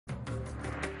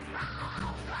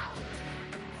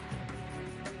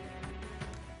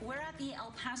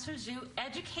Paso Zoo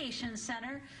Education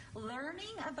Center,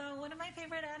 learning about one of my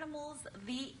favorite animals,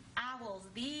 the owls.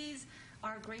 These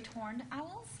are great horned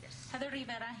owls. Yes. Heather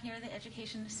Rivera here, the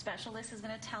education specialist, is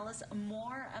going to tell us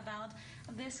more about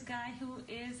this guy who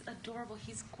is adorable.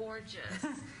 He's gorgeous.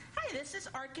 Hi, this is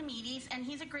Archimedes, and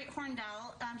he's a great horned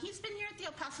owl. He's been here at the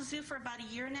El Paso Zoo for about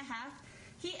a year and a half.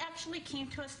 He actually came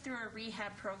to us through a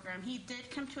rehab program. He did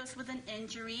come to us with an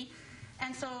injury,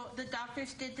 and so the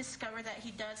doctors did discover that he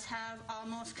does have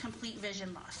almost complete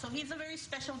vision loss. So he's a very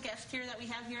special guest here that we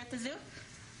have here at the zoo,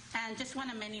 and just one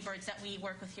of many birds that we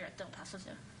work with here at the El Paso Zoo.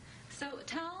 So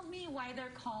tell me why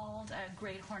they're called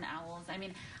great horned owls. I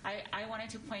mean, I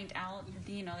wanted to point out,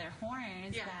 their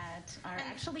horns that are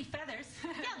actually feathers.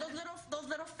 Yeah, those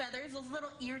little feathers, those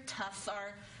little ear tufts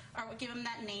are what give them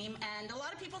that name. And a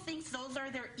lot of people think those are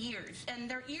their ears, and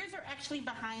their ears are actually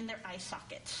behind their eye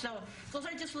sockets. So those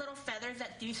are just little feathers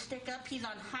that do stick up. He's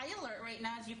on high alert right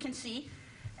now, as you can see.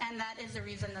 And that is the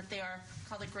reason that they are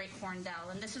called a great horned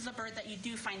owl. And this is a bird that you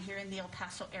do find here in the El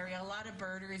Paso area. A lot of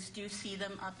birders do see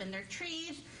them up in their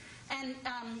trees. And,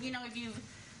 if you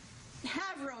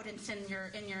have rodents in your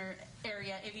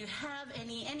area, if you have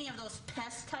any of those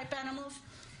pest-type animals,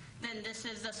 then this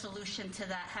is the solution to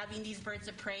that, having these birds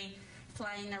of prey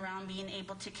flying around, being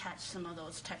able to catch some of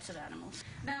those types of animals.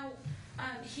 Now,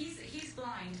 he's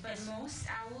blind, but most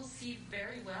owls see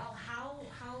very well. How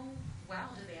well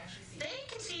do they actually see? They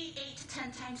can see 8 to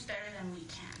 10 times better than we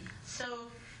can. So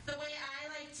the way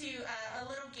I like to, a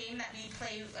little game that we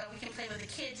can play with the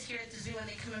kids here at the zoo when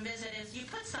they come and visit is you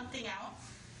put something out,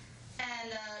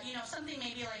 and something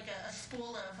maybe like a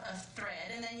spool of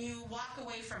thread, and then you walk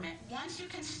away from it. Once you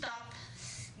can stop,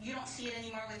 you don't see it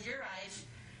anymore with your eyes,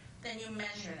 then you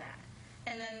measure that.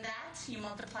 And then that, you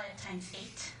multiply it times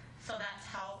 8. So that's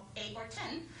how 8 or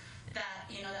 10,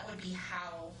 that would be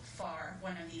how far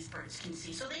one of these birds can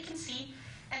see. So they can see,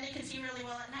 and they can see really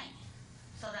well at night.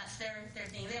 So that's their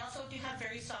thing. They also do have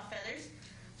very soft feathers,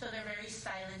 so they're very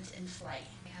silent in flight.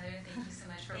 Heather, thank you so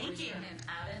much for bringing him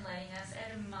out and letting us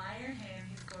admire him.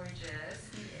 He's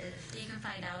gorgeous. He is. You can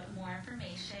find out more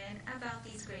information about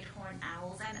these great horned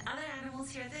owls and other animals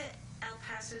here at the El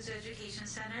Paso Zoo Education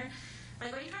Center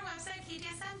by going to our website,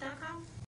 KTSM.com.